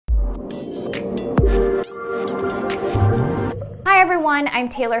everyone, I'm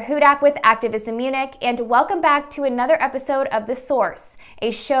Taylor Hudak with Activism Munich, and welcome back to another episode of The Source,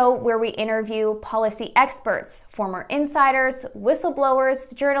 a show where we interview policy experts, former insiders,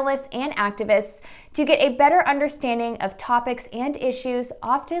 whistleblowers, journalists, and activists to get a better understanding of topics and issues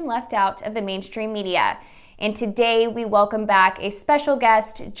often left out of the mainstream media. And today we welcome back a special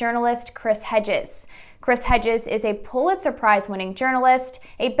guest, journalist Chris Hedges. Chris Hedges is a Pulitzer Prize-winning journalist,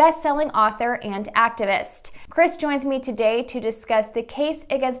 a best-selling author, and activist. Chris joins me today to discuss the case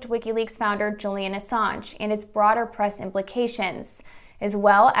against WikiLeaks founder Julian Assange and its broader press implications, as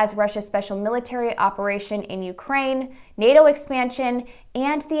well as Russia's special military operation in Ukraine, NATO expansion,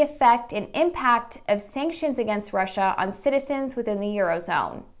 and the effect and impact of sanctions against Russia on citizens within the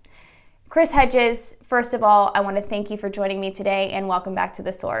Eurozone. Chris Hedges, first of all, I want to thank you for joining me today and welcome back to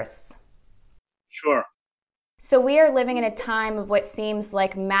The Source. Sure. So we are living in a time of what seems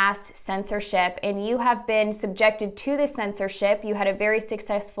like mass censorship, and you have been subjected to the censorship. You had a very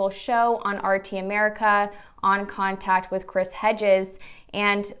successful show on RT America, On Contact with Chris Hedges,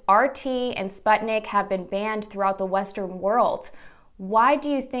 and RT and Sputnik have been banned throughout the Western world. Why do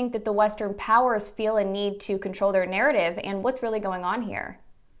you think that the Western powers feel a need to control their narrative, and what's really going on here?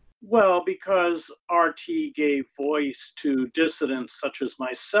 Well, because RT gave voice to dissidents such as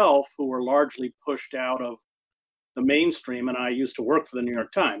myself, who were largely pushed out of the mainstream, and I used to work for the New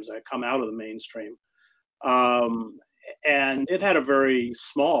York Times. I come out of the mainstream. And it had a very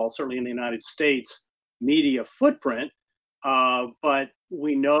small, certainly in the United States, media footprint. But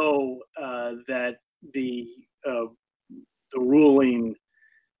we know that the ruling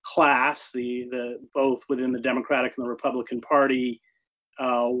class, both within the Democratic and the Republican Party,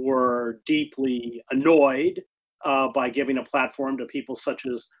 were deeply annoyed by giving a platform to people such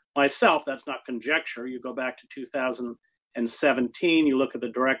as myself. That's not conjecture. You go back to 2017, you look at the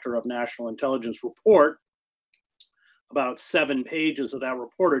Director of National Intelligence report, about 7 pages of that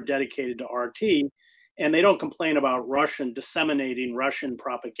report are dedicated to RT, and they don't complain about disseminating Russian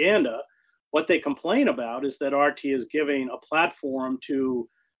propaganda. What they complain about is that RT is giving a platform to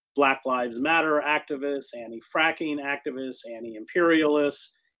Black Lives Matter activists, anti-fracking activists,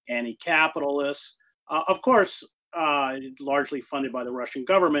 anti-imperialists, anti-capitalists. Of course, largely funded by the Russian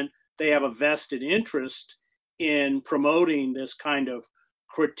government, they have a vested interest in promoting this kind of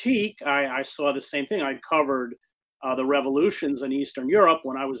critique. I saw the same thing. I covered the revolutions in Eastern Europe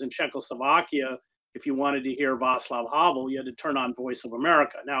when I was in Czechoslovakia. If you wanted to hear Václav Havel, you had to turn on Voice of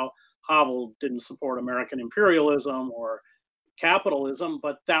America. Now, Havel didn't support American imperialism or capitalism,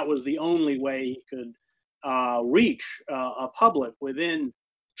 but that was the only way he could reach a public within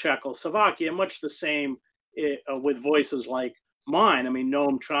Czechoslovakia. Much the same with voices like mine. I mean,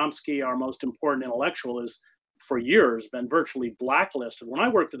 Noam Chomsky, our most important intellectual, has for years been virtually blacklisted. When I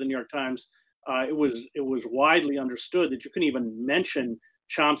worked at the New York Times, it was widely understood that you couldn't even mention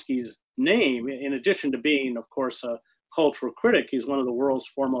Chomsky's name. In addition to being, of course, a cultural critic, he's one of the world's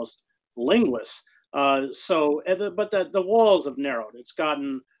foremost linguists. But the walls have narrowed. It's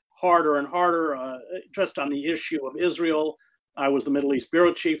gotten harder and harder. Just on the issue of Israel, I was the Middle East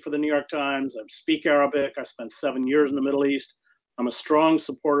bureau chief for the New York Times. I speak Arabic. I spent 7 years in the Middle East. I'm a strong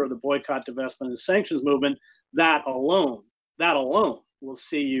supporter of the boycott, divestment, and sanctions movement. That alone will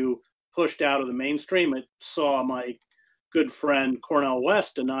see you pushed out of the mainstream. It saw my good friend Cornel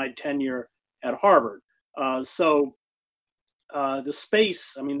West denied tenure at Harvard. The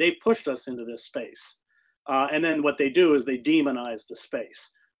space, I mean, they've pushed us into this space. And then what they do is they demonize the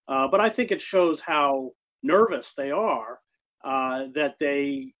space. But I think it shows how nervous they are that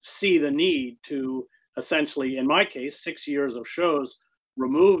they see the need to essentially, in my case, 6 years of shows,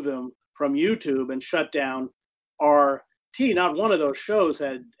 remove them from YouTube and shut down RT. Not one of those shows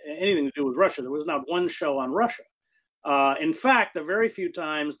had anything to do with Russia. There was not one show on Russia. In fact, the very few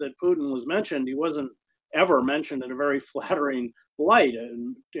times that Putin was mentioned, he wasn't ever mentioned in a very flattering light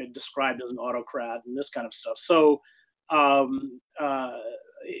and described as an autocrat and this kind of stuff. So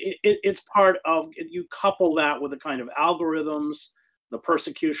it's part of, you couple that with the kind of algorithms, the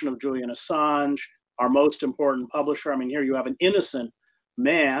persecution of Julian Assange, our most important publisher. I mean, here you have an innocent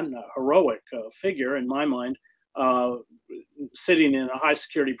man, a heroic figure in my mind, sitting in a high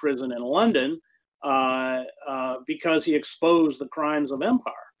security prison in London because he exposed the crimes of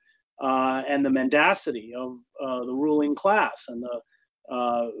empire. And the mendacity of the ruling class, and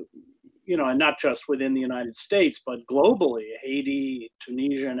and not just within the United States, but globally, Haiti,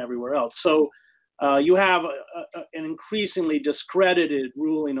 Tunisia, and everywhere else. So you have an increasingly discredited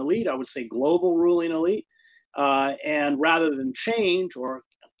ruling elite, I would say global ruling elite, and rather than change or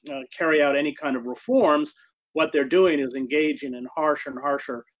carry out any kind of reforms, what they're doing is engaging in harsher and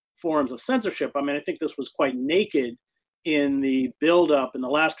harsher forms of censorship. I mean, I think this was quite naked in the buildup in the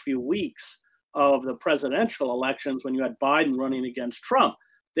last few weeks of the presidential elections when you had Biden running against Trump.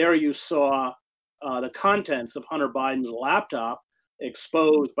 There you saw the contents of Hunter Biden's laptop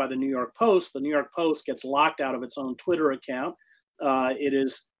exposed by the New York Post. The New York Post gets locked out of its own Twitter account. It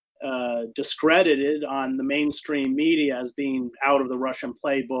is discredited on the mainstream media as being out of the Russian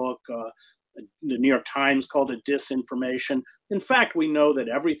playbook. The New York Times called it disinformation. In fact, we know that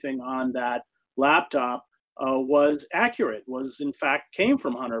everything on that laptop was accurate, was in fact came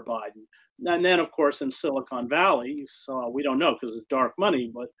from Hunter Biden. And then, of course, in Silicon Valley, so we don't know because it's dark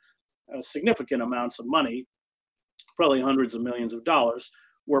money, but significant amounts of money, probably hundreds of millions of dollars,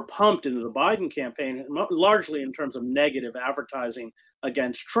 were pumped into the Biden campaign, largely in terms of negative advertising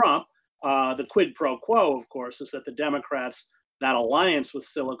against Trump. The quid pro quo, of course, is that the Democrats, that alliance with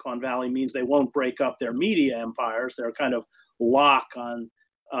Silicon Valley means they won't break up their media empires. They're kind of lock on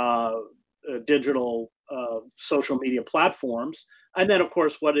digital social media platforms. And then, of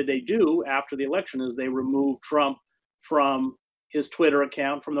course, what did they do after the election is they removed Trump from his Twitter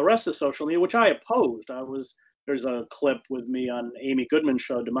account, from the rest of social media, which I opposed. There's a clip with me on Amy Goodman's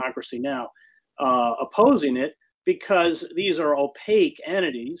show, Democracy Now!, opposing it because these are opaque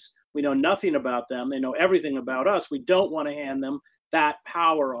entities. We know nothing about them. They know everything about us. We don't want to hand them that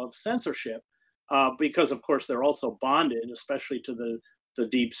power of censorship because, of course, they're also bonded, especially to the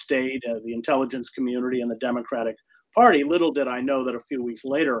deep state, the intelligence community, and the Democratic Party. Little did I know that a few weeks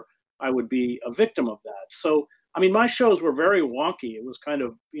later I would be a victim of that. So, I mean, my shows were very wonky. It was kind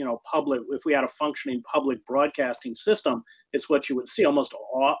of, public. If we had a functioning public broadcasting system, it's what you would see. Almost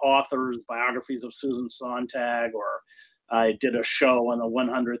authors, biographies of Susan Sontag, or I did a show on the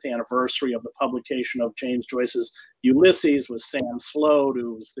 100th anniversary of the publication of James Joyce's Ulysses with Sam Slode,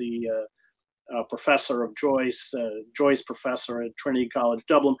 who was the professor of Joyce professor at Trinity College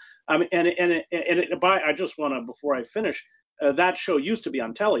Dublin. I mean, I just want to, before I finish, that show used to be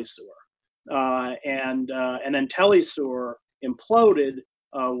on Telesewer, and then Telesewer imploded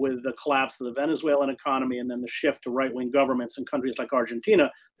with the collapse of the Venezuelan economy, and then the shift to right-wing governments in countries like Argentina.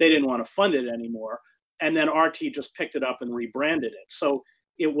 They didn't want to fund it anymore, and then RT just picked it up and rebranded it. So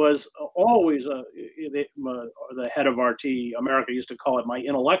it was always the head of RT America used to call it my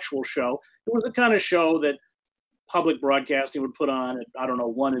intellectual show. It was the kind of show that public broadcasting would put on at, I don't know,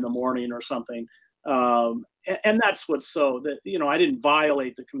 1 a.m. or something. And that's what's so that, I didn't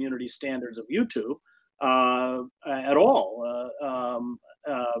violate the community standards of YouTube at all.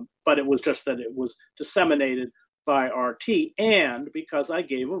 But it was just that it was disseminated by RT, and because I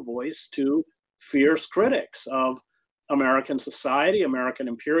gave a voice to fierce critics of American society, American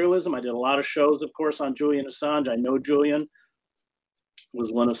imperialism. I did a lot of shows, of course, on Julian Assange. I know Julian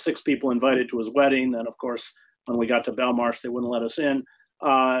was one of 6 people invited to his wedding. Then, of course, when we got to Belmarsh, they wouldn't let us in.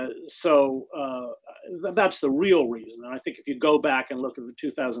 So that's the real reason. And I think if you go back and look at the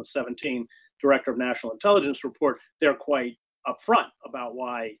 2017 Director of National Intelligence report, they're quite upfront about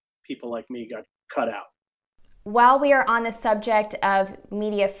why people like me got cut out. While we are on the subject of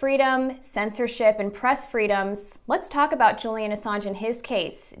media freedom, censorship, and press freedoms, let's talk about Julian Assange and his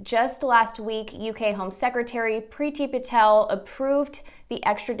case. Just last week, UK Home Secretary Priti Patel approved the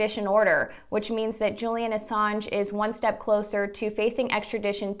extradition order, which means that Julian Assange is one step closer to facing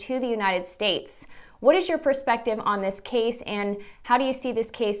extradition to the United States. What is your perspective on this case, and how do you see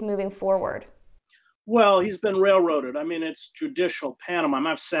this case moving forward? Well, he's been railroaded. I mean, it's judicial pantomime.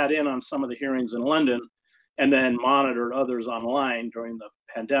 I've sat in on some of the hearings in London and then monitored others online during the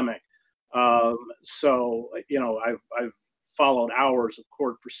pandemic. So, I've followed hours of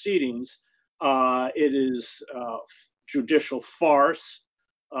court proceedings. It is judicial farce.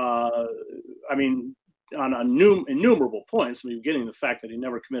 I mean, on innumerable points, beginning the fact that he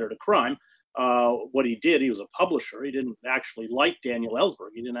never committed a crime. What he did, he was a publisher. He didn't actually like Daniel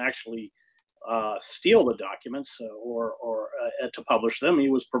Ellsberg. He didn't actually steal the documents or to publish them. He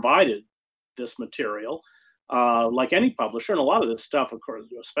was provided this material. Like any publisher, and a lot of this stuff, of course,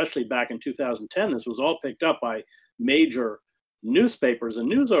 especially back in 2010, this was all picked up by major newspapers and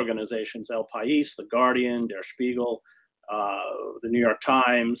news organizations, El País, The Guardian, Der Spiegel, the New York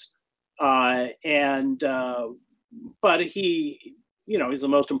Times, but he, he's the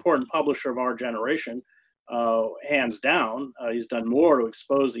most important publisher of our generation, hands down. He's done more to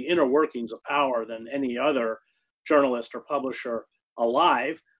expose the inner workings of power than any other journalist or publisher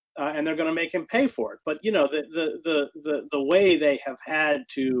alive. And they're going to make him pay for it. But the way they have had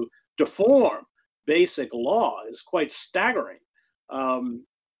to deform basic law is quite staggering.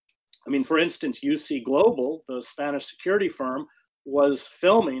 For instance, UC Global, the Spanish security firm, was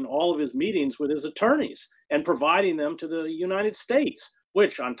filming all of his meetings with his attorneys and providing them to the United States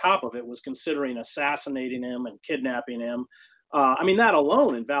which on top of it was considering assassinating him and kidnapping him. I mean, that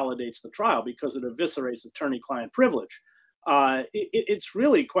alone invalidates the trial because it eviscerates attorney-client privilege. It's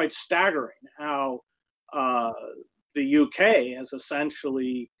really quite staggering how the UK has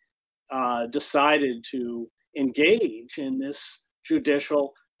essentially decided to engage in this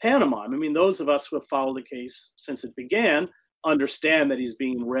judicial pantomime. I mean, those of us who have followed the case since it began understand that he's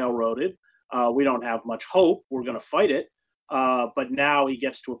being railroaded. We don't have much hope. We're going to fight it. But now he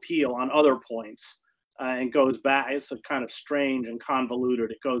gets to appeal on other points and goes back. It's a kind of strange and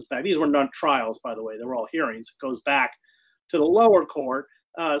convoluted. It goes back. These were not trials, by the way. They were all hearings. It goes back to the lower court.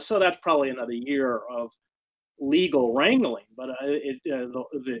 So that's probably another year of legal wrangling. But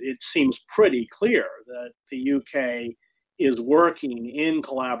it seems pretty clear that the UK is working in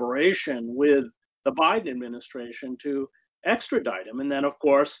collaboration with the Biden administration to extradite him. And then, of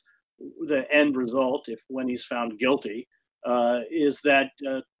course, the end result, when he's found guilty, is that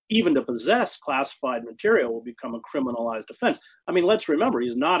even to possess classified material will become a criminalized offense. I mean, let's remember,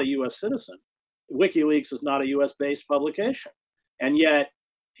 he's not a U.S. citizen. WikiLeaks is not a U.S.-based publication. And yet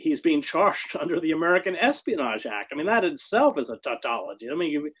he's being charged under the American Espionage Act. I mean, that itself is a tautology. I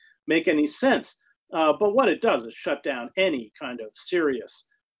mean, it make any sense. But what it does is shut down any kind of serious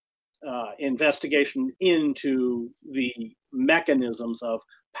investigation into the mechanisms of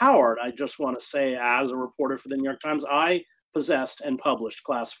power. I just want to say, as a reporter for the New York Times, I possessed and published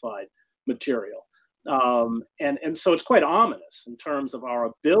classified material. And so it's quite ominous in terms of our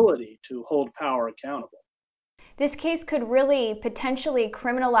ability to hold power accountable. This case could really potentially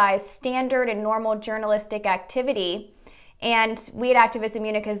criminalize standard and normal journalistic activity. And we at Activism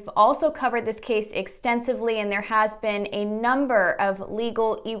Munich have also covered this case extensively, and there has been a number of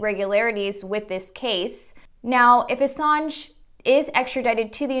legal irregularities with this case. Now, if Assange is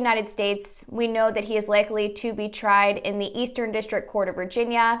extradited to the United States, we know that he is likely to be tried in the Eastern District Court of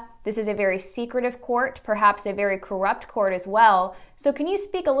Virginia. This is a very secretive court, perhaps a very corrupt court as well. So can you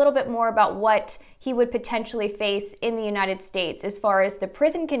speak a little bit more about what he would potentially face in the United States as far as the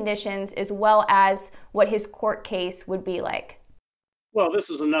prison conditions as well as what his court case would be like? Well, this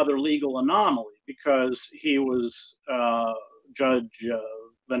is another legal anomaly because he was Judge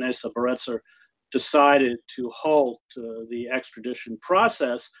Vanessa Baretzer decided to halt the extradition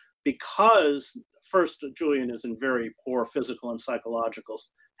process because, first, Julian is in very poor physical and psychological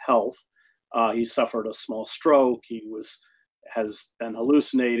health. He suffered a small stroke. He has been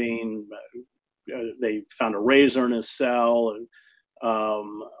hallucinating. They found a razor in his cell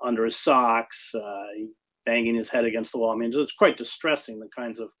under his socks, banging his head against the wall. I mean, it's quite distressing, the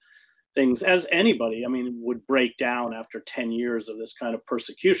kinds of things, as anybody, I mean, would break down after 10 years of this kind of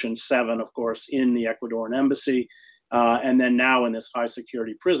persecution, 7, of course, in the Ecuadorian embassy, and then now in this high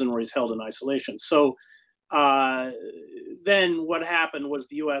security prison where he's held in isolation. So then what happened was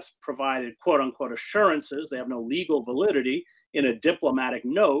the U.S. provided quote unquote assurances, they have no legal validity, in a diplomatic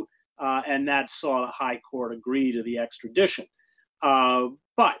note, and that saw the high court agree to the extradition.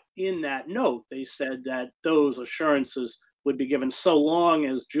 But in that note, they said that those assurances would be given so long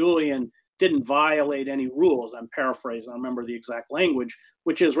as Julian didn't violate any rules. I'm paraphrasing, I remember the exact language,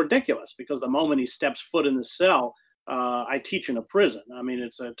 which is ridiculous because the moment he steps foot in the cell, I teach in a prison. I mean,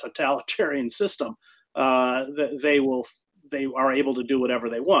 it's a totalitarian system. They are able to do whatever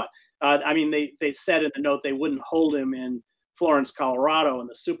they want. I mean, they said in the note they wouldn't hold him in Florence, Colorado in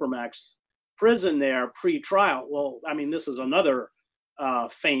the Supermax prison there pre-trial. Well, I mean, this is another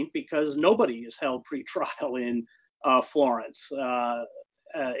feint because nobody is held pre-trial in Florence,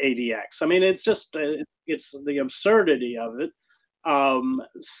 ADX. I mean, it's just, it's the absurdity of it.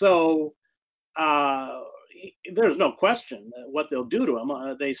 There's no question what they'll do to him.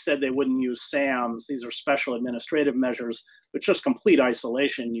 They said they wouldn't use SAMs. These are special administrative measures, but just complete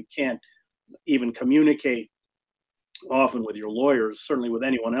isolation. You can't even communicate often with your lawyers, certainly with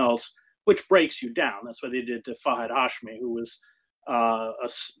anyone else, which breaks you down. That's what they did to Fahad Hashmi, who was a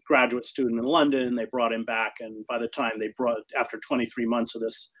graduate student in London. They brought him back, and by the time after 23 months of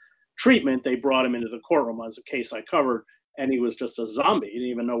this treatment, they brought him into the courtroom as a case I covered, and he was just a zombie. He didn't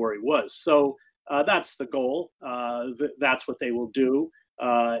even know where he was. So that's the goal. That's what they will do.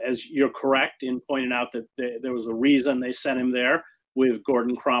 As you're correct in pointing out that there was a reason they sent him there with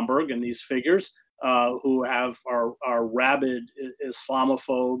Gordon Kromberg and these figures who are rabid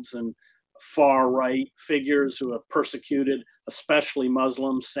Islamophobes and far-right figures who have persecuted, especially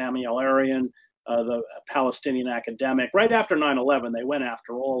Muslims. Sami al-Arian, the Palestinian academic. Right after 9/11, they went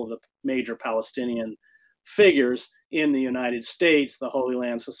after all of the major Palestinian figures in the United States, the Holy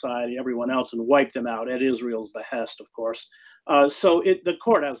Land Society, everyone else, and wiped them out at Israel's behest, of course. So the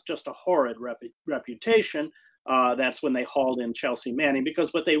court has just a horrid reputation. That's when they hauled in Chelsea Manning,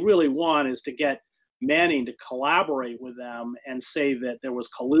 because what they really want is to get Manning to collaborate with them and say that there was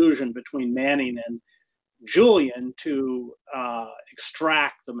collusion between Manning and Julian to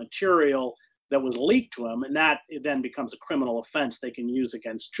extract the material that was leaked to him, and that it then becomes a criminal offense they can use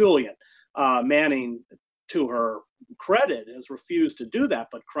against Julian. Manning, to her credit, has refused to do that,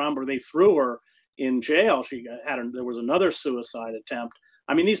 but Cromber, they threw her in jail. There was another suicide attempt.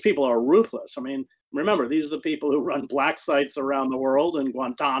 I mean, these people are ruthless. I mean, remember, these are the people who run black sites around the world and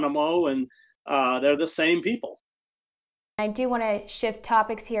Guantanamo, and they're the same people. I do want to shift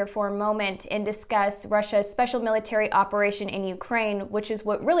topics here for a moment and discuss Russia's special military operation in Ukraine, which is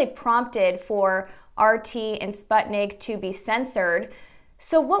what really prompted for RT and Sputnik to be censored.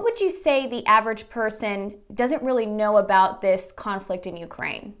 So what would you say the average person doesn't really know about this conflict in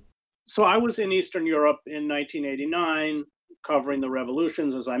Ukraine? So I was in Eastern Europe in 1989, covering the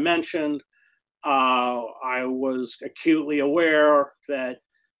revolutions, as I mentioned. I was acutely aware that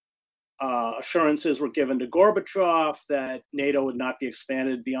assurances were given to Gorbachev that NATO would not be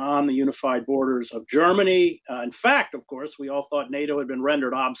expanded beyond the unified borders of Germany. In fact, of course, we all thought NATO had been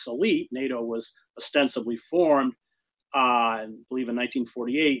rendered obsolete. NATO was ostensibly formed, I believe, in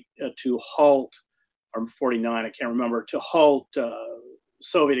 1948 to halt, or 49, I can't remember, to halt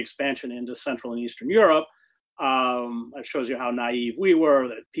Soviet expansion into Central and Eastern Europe. It shows you how naive we were,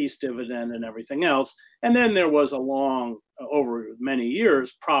 that peace dividend and everything else. And then there was a long, over many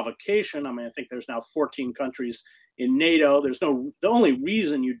years, provocation. I mean, I think there's now 14 countries in NATO. The only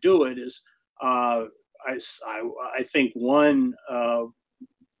reason you do it is, I think, one,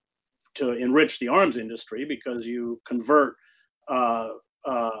 to enrich the arms industry, because you convert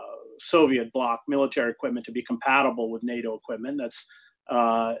Soviet bloc military equipment to be compatible with NATO equipment. That's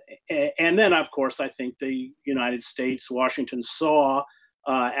and then, of course, I think the United States, Washington, saw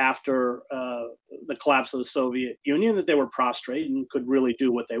after the collapse of the Soviet Union that they were prostrate and could really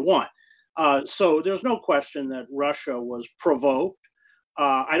do what they want. So there's no question that Russia was provoked.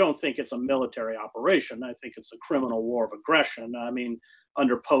 I don't think it's a military operation. I think it's a criminal war of aggression. I mean,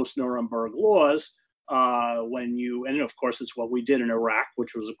 under post-Nuremberg laws, and of course, it's what we did in Iraq,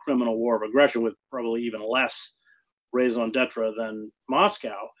 which was a criminal war of aggression with probably even less raison d'etre than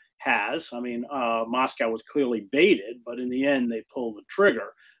Moscow has. I mean, Moscow was clearly baited, but in the end, they pulled the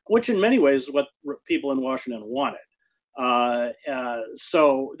trigger, which in many ways is what people in Washington wanted.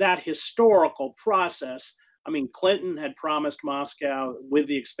 So that historical process, I mean, Clinton had promised Moscow with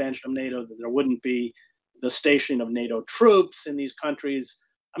the expansion of NATO that there wouldn't be the stationing of NATO troops in these countries.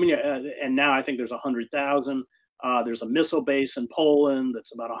 I mean, and now I think there's 100,000. There's a missile base in Poland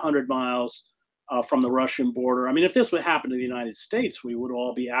that's about 100 miles from the Russian border. I mean, if this would happen to the United States, we would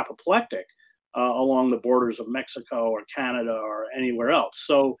all be apoplectic along the borders of Mexico or Canada or anywhere else.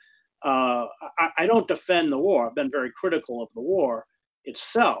 So I don't defend the war. I've been very critical of the war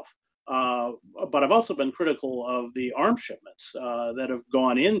itself, but I've also been critical of the arms shipments that have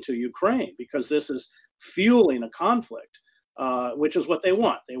gone into Ukraine, because this is fueling a conflict, which is what they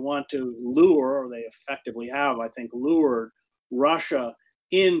want. They want to lure, or they effectively have, I think, lured Russia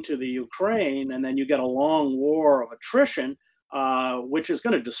into the Ukraine, and then you get a long war of attrition, which is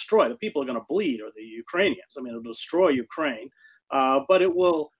going to destroy. The people are going to bleed, or the Ukrainians. I mean, it'll destroy Ukraine, but it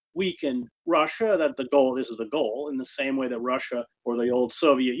will weaken Russia. This is the goal, in the same way that Russia, or the old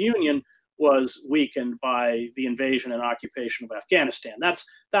Soviet Union, was weakened by the invasion and occupation of Afghanistan. That's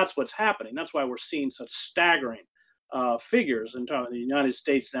what's happening. That's why we're seeing such staggering figures. In terms of the United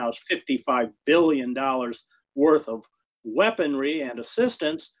States now is $55 billion worth of weaponry and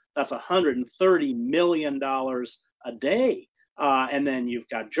assistance. That's $130 million a day. And then you've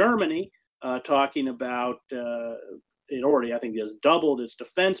got Germany talking about it already, I think, has doubled its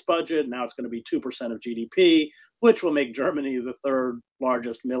defense budget. Now it's going to be 2% of GDP, which will make Germany the third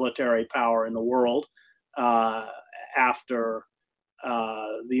largest military power in the world after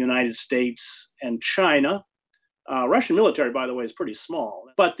the United States and China. Russian military, by the way, is pretty small.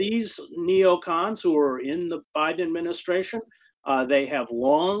 But these neocons who are in the Biden administration, they have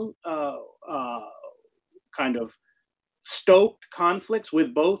long kind of stoked conflicts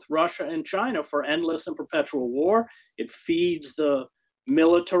with both Russia and China for endless and perpetual war. It feeds the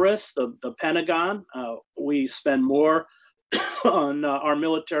militarists, the Pentagon. We spend more on our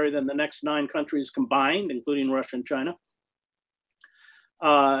military than the next 9 countries combined, including Russia and China.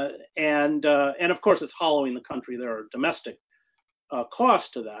 And of course, it's hollowing the country. There are domestic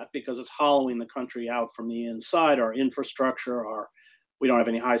costs to that, because it's hollowing the country out from the inside. Our infrastructure, we don't have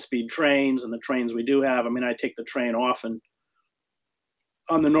any high-speed trains, and the trains we do have, I mean, I take the train often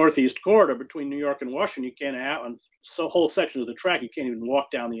on the Northeast corridor between New York and Washington. You can't have, on so whole sections of the track, you can't even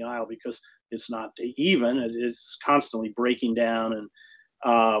walk down the aisle because It's not even. It's constantly breaking down, and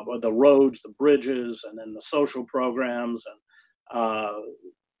the roads, the bridges, and then the social programs, and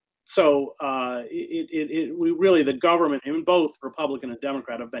we really, the government, and both Republican and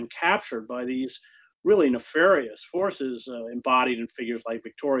Democrat, have been captured by these really nefarious forces embodied in figures like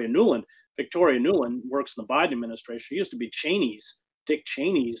Victoria Nuland. Victoria Nuland works in the Biden administration. She used to be Dick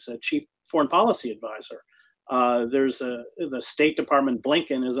Cheney's chief foreign policy advisor. There's the State Department,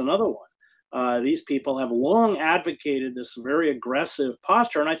 Blinken is another one. These people have long advocated this very aggressive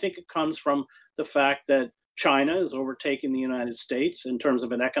posture, and I think it comes from the fact that China is overtaking the United States in terms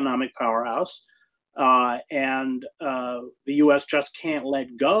of an economic powerhouse, and the U.S. just can't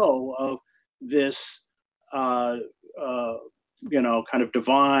let go of this, kind of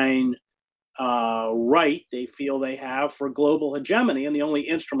divine right they feel they have for global hegemony, and the only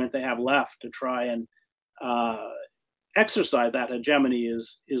instrument they have left to try and exercise that hegemony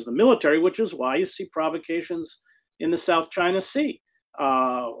is the military, which is why you see provocations in the South China Sea.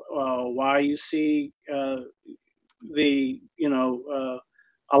 Why you see the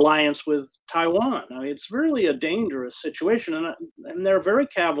alliance with Taiwan. I mean, it's really a dangerous situation, and they're very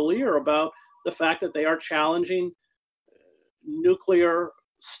cavalier about the fact that they are challenging nuclear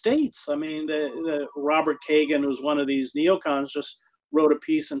states. I mean, the Robert Kagan, who's one of these neocons, just wrote a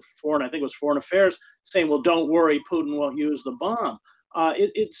piece in I think it was Foreign Affairs, saying, "Well, don't worry, Putin won't use the bomb."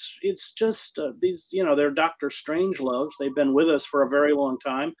 It's just these, they're Dr. Strangeloves. They've been with us for a very long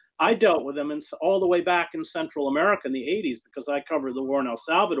time. I dealt with them all the way back in Central America in the 80s because I covered the war in El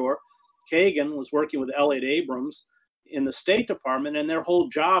Salvador. Kagan was working with Elliot Abrams in the State Department, and their whole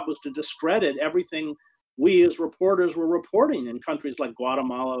job was to discredit everything we as reporters were reporting in countries like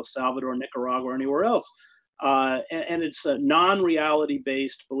Guatemala, El Salvador, Nicaragua, or anywhere else. And it's a non-reality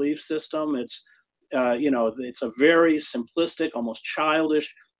based belief system. It's it's a very simplistic, almost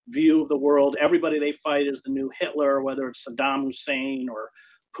childish view of the world. Everybody they fight is the new Hitler, whether it's Saddam Hussein or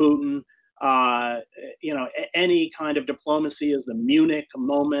Putin. Any kind of diplomacy is the Munich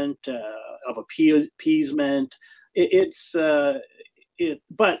moment of appeasement.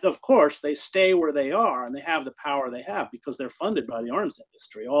 But of course, they stay where they are, and they have the power they have because they're funded by the arms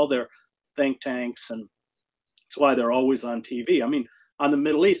industry, all their think tanks, and that's why they're always on TV. I mean, on the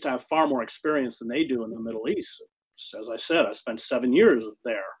Middle East, I have far more experience than they do in the Middle East. As I said, I spent 7 years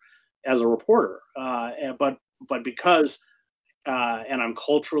there as a reporter. But because, and I'm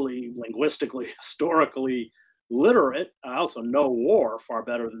culturally, linguistically, historically literate, I also know war far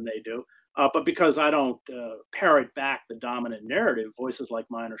better than they do. But because I don't parrot back the dominant narrative, voices like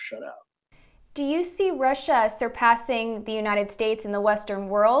mine are shut out. Do you see Russia surpassing the United States in the Western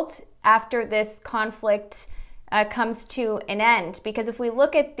world after this conflict comes to an end? Because if we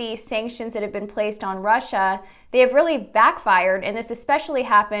look at the sanctions that have been placed on Russia, they have really backfired, and this especially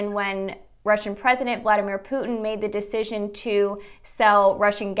happened when Russian President Vladimir Putin made the decision to sell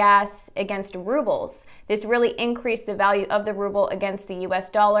Russian gas against rubles. This really increased the value of the ruble against the US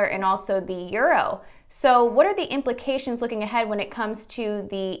dollar and also the euro. So what are the implications looking ahead when it comes to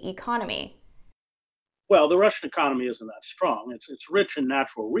the economy? Well, the Russian economy isn't that strong. It's rich in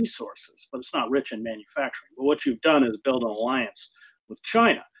natural resources, but it's not rich in manufacturing. But what you've done is build an alliance with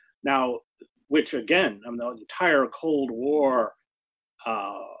China. Now, which again, the entire Cold War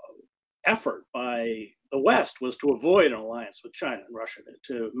effort by the West was to avoid an alliance with China and Russia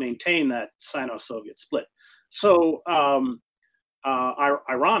to maintain that Sino-Soviet split. So,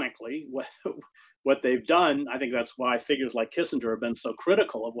 ironically, what they've done, I think that's why figures like Kissinger have been so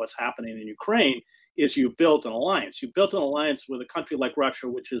critical of what's happening in Ukraine, is you built an alliance. You built an alliance with a country like Russia,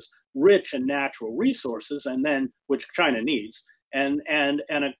 which is rich in natural resources, and then which China needs, and then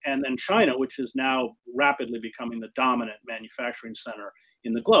China, which is now rapidly becoming the dominant manufacturing center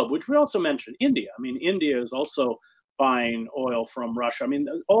in the globe, which we also mentioned India. I mean, India is also buying oil from Russia. I mean,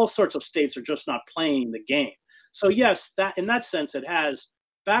 all sorts of states are just not playing the game. So yes, that in that sense, it has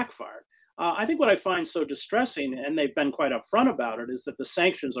backfired. I think what I find so distressing, and they've been quite upfront about it, is that the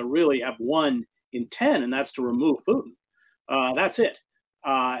sanctions are really have one intent, and that's to remove Putin. That's it.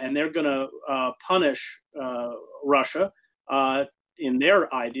 And they're going to punish Russia in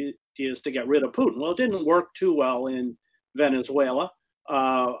their ideas to get rid of Putin. Well, it didn't work too well in Venezuela.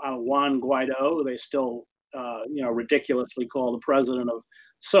 Juan Guaido, they still, ridiculously call the president of.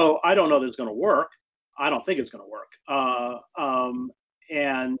 So I don't know that it's going to work. I don't think it's going to work.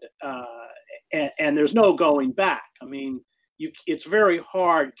 And there's no going back. I mean, it's very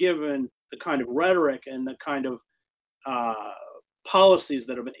hard, given the kind of rhetoric and the kind of policies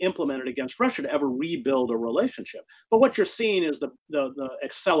that have been implemented against Russia, to ever rebuild a relationship. But what you're seeing is the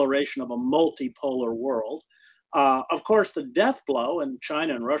acceleration of a multipolar world Of course, the death blow, and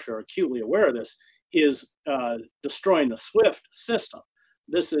China and Russia are acutely aware of this, is destroying the SWIFT system.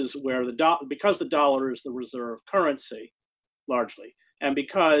 This is where because the dollar is the reserve currency largely, and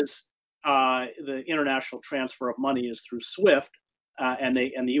because the international transfer of money is through SWIFT, and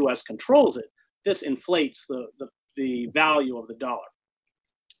the U.S. controls it, this inflates the value of the dollar.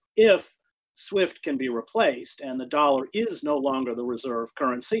 If SWIFT can be replaced and the dollar is no longer the reserve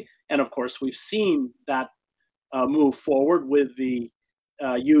currency, and of course we've seen that move forward with the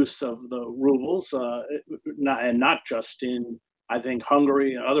use of the rubles, and not just in, I think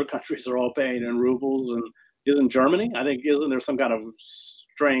Hungary and other countries are all paying in rubles, and isn't Germany? I think, isn't there some kind of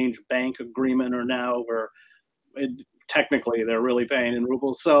strange bank agreement or now where technically they're really paying in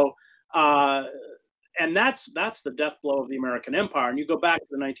rubles? So, and that's the death blow of the American empire. And you go back to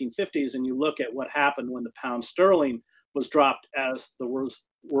the 1950s and you look at what happened when the pound sterling was dropped as the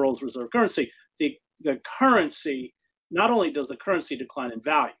world's reserve currency. The currency, not only does the currency decline in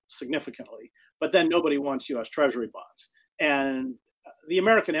value significantly, but then nobody wants U.S. Treasury bonds. And the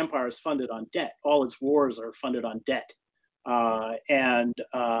American empire is funded on debt. All its wars are funded on debt. And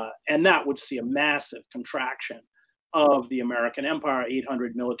that would see a massive contraction of the American empire,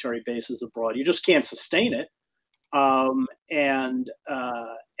 800 military bases abroad. You just can't sustain it. And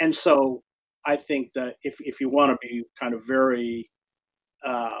so I think that if you want to be kind of very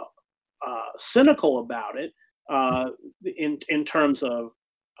cynical about it, in terms of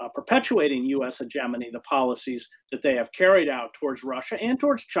perpetuating U.S. hegemony, the policies that they have carried out towards Russia and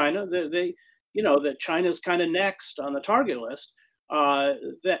towards China, that China's kind of next on the target list,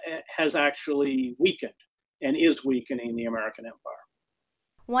 that has actually weakened and is weakening the American empire.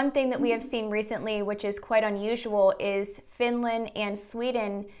 One thing that we have seen recently, which is quite unusual, is Finland and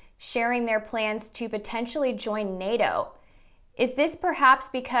Sweden sharing their plans to potentially join NATO. Is this perhaps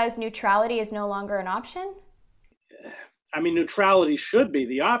because neutrality is no longer an option? I mean, neutrality should be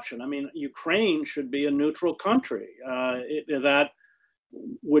the option. I mean, Ukraine should be a neutral country. That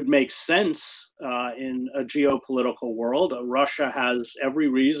would make sense in a geopolitical world. Russia has every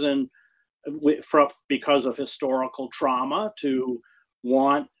reason, because of historical trauma, to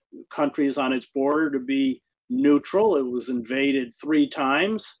want countries on its border to be neutral. It was invaded 3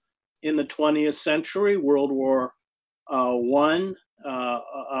 times in the 20th century. World War I,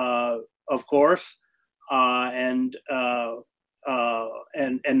 of course, and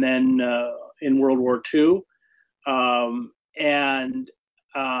then in World War II, and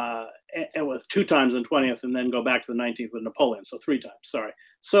with 2 times in the 20th, and then go back to the 19th with Napoleon. So 3 times. Sorry.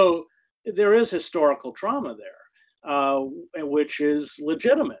 So there is historical trauma there, which is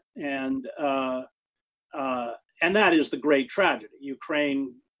legitimate, and that is the great tragedy.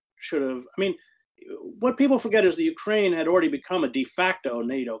 Ukraine should have. I mean, what people forget is the Ukraine had already become a de facto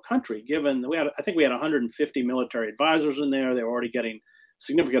NATO country, given that I think we had 150 military advisors in there. They were already getting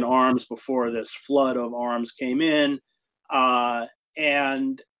significant arms before this flood of arms came in,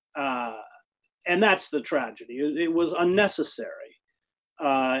 and that's the tragedy. It was unnecessary.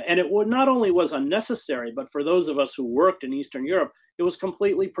 And it not only was unnecessary, but for those of us who worked in Eastern Europe, it was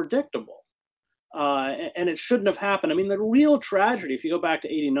completely predictable. And it shouldn't have happened. I mean, the real tragedy, if you go back to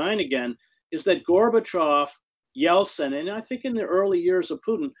 '89 again, is that Gorbachev, Yeltsin, and I think in the early years of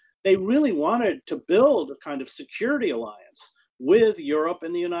Putin, they really wanted to build a kind of security alliance with Europe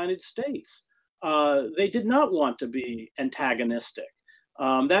and the United States. They did not want to be antagonistic.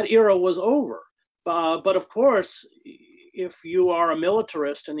 That era was over. But of course, if you are a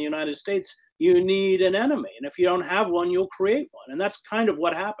militarist in the United States, you need an enemy. And if you don't have one, you'll create one. And that's kind of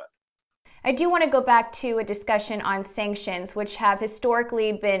what happened. I do want to go back to a discussion on sanctions, which have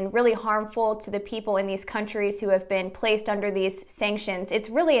historically been really harmful to the people in these countries who have been placed under these sanctions. It's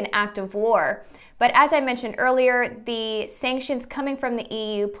really an act of war. But as I mentioned earlier, the sanctions coming from the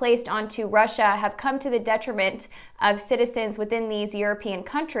EU placed onto Russia have come to the detriment of citizens within these European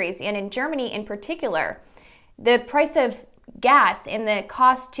countries, and in Germany in particular. The price of gas and the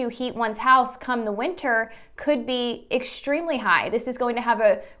cost to heat one's house come the winter could be extremely high. This is going to have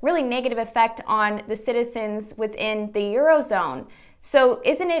a really negative effect on the citizens within the Eurozone. So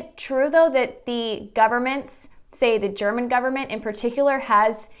isn't it true, though, that the governments, say the German government in particular,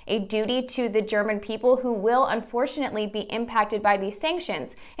 has a duty to the German people who will unfortunately be impacted by these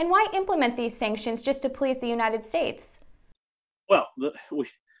sanctions? And why implement these sanctions just to please the United States? Well,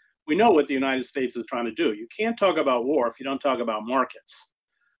 we know what the United States is trying to do. You can't talk about war if you don't talk about markets.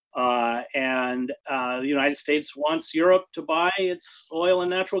 And the United States wants Europe to buy its oil and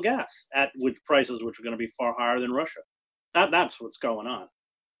natural gas at prices which are going to be far higher than Russia. That's what's going on.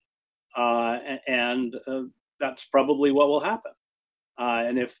 And that's probably what will happen.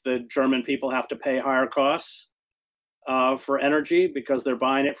 And if the German people have to pay higher costs, for energy because they're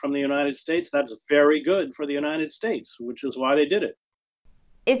buying it from the United States. That's very good for the United States, which is why they did it.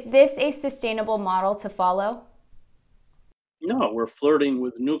 Is this a sustainable model to follow? No, we're flirting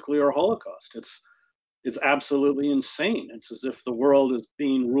with nuclear holocaust. It's absolutely insane. It's as if the world is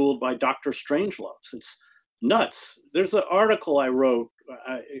being ruled by Dr. Strangeloves. It's nuts. There's an article I wrote.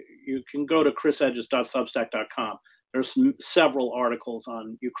 You can go to chrishedges.substack.com. There's several articles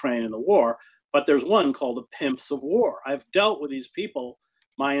on Ukraine and the war, but there's one called The Pimps of War. I've dealt with these people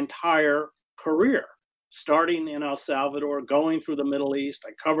my entire career, starting in El Salvador, going through the Middle East.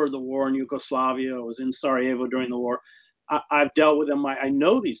 I covered the war in Yugoslavia. I was in Sarajevo during the war. I've dealt with them. I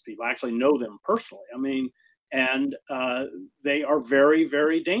know these people. I actually know them personally. I mean, and they are very,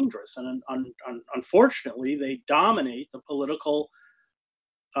 very dangerous. And unfortunately, they dominate the political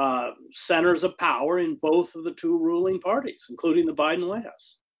centers of power in both of the two ruling parties, including the Biden White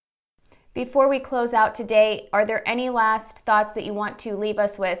House. Before we close out today, are there any last thoughts that you want to leave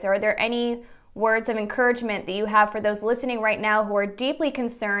us with? Or are there any words of encouragement that you have for those listening right now who are deeply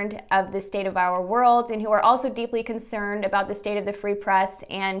concerned of the state of our world and who are also deeply concerned about the state of the free press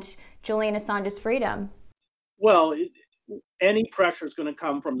and Julian Assange's freedom? Well, any pressure is going to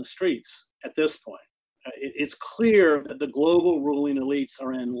come from the streets at this point. It's clear that the global ruling elites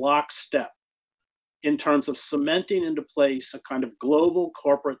are in lockstep in terms of cementing into place a kind of global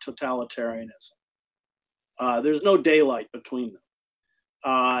corporate totalitarianism. There's no daylight between them.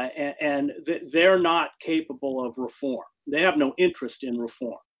 And they're not capable of reform. They have no interest in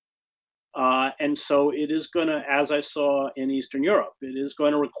reform. And so it is going to, as I saw in Eastern Europe, it is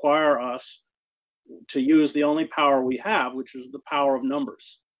going to require us to use the only power we have, which is the power of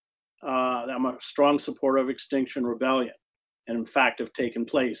numbers. I'm a strong supporter of Extinction Rebellion, and in fact have taken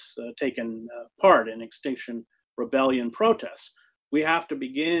part in Extinction Rebellion protests. We have to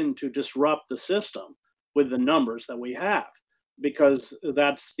begin to disrupt the system with the numbers that we have, because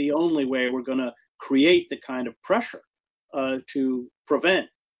that's the only way we're going to create the kind of pressure to prevent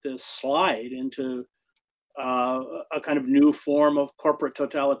this slide into a kind of new form of corporate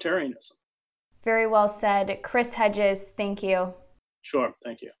totalitarianism. Very well said. Chris Hedges, thank you. Sure,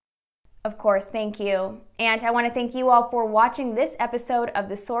 thank you. Of course, thank you. And I want to thank you all for watching this episode of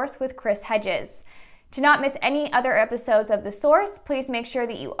The Source with Chris Hedges. To not miss any other episodes of The Source, please make sure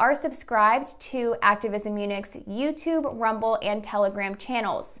that you are subscribed to Activism Munich's YouTube, Rumble, and Telegram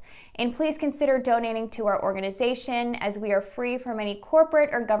channels. And please consider donating to our organization, as we are free from any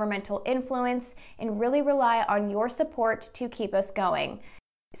corporate or governmental influence and really rely on your support to keep us going.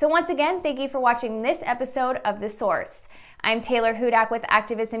 So once again, thank you for watching this episode of The Source. I'm Taylor Hudak with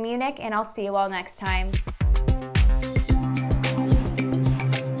Activism Munich, and I'll see you all next time.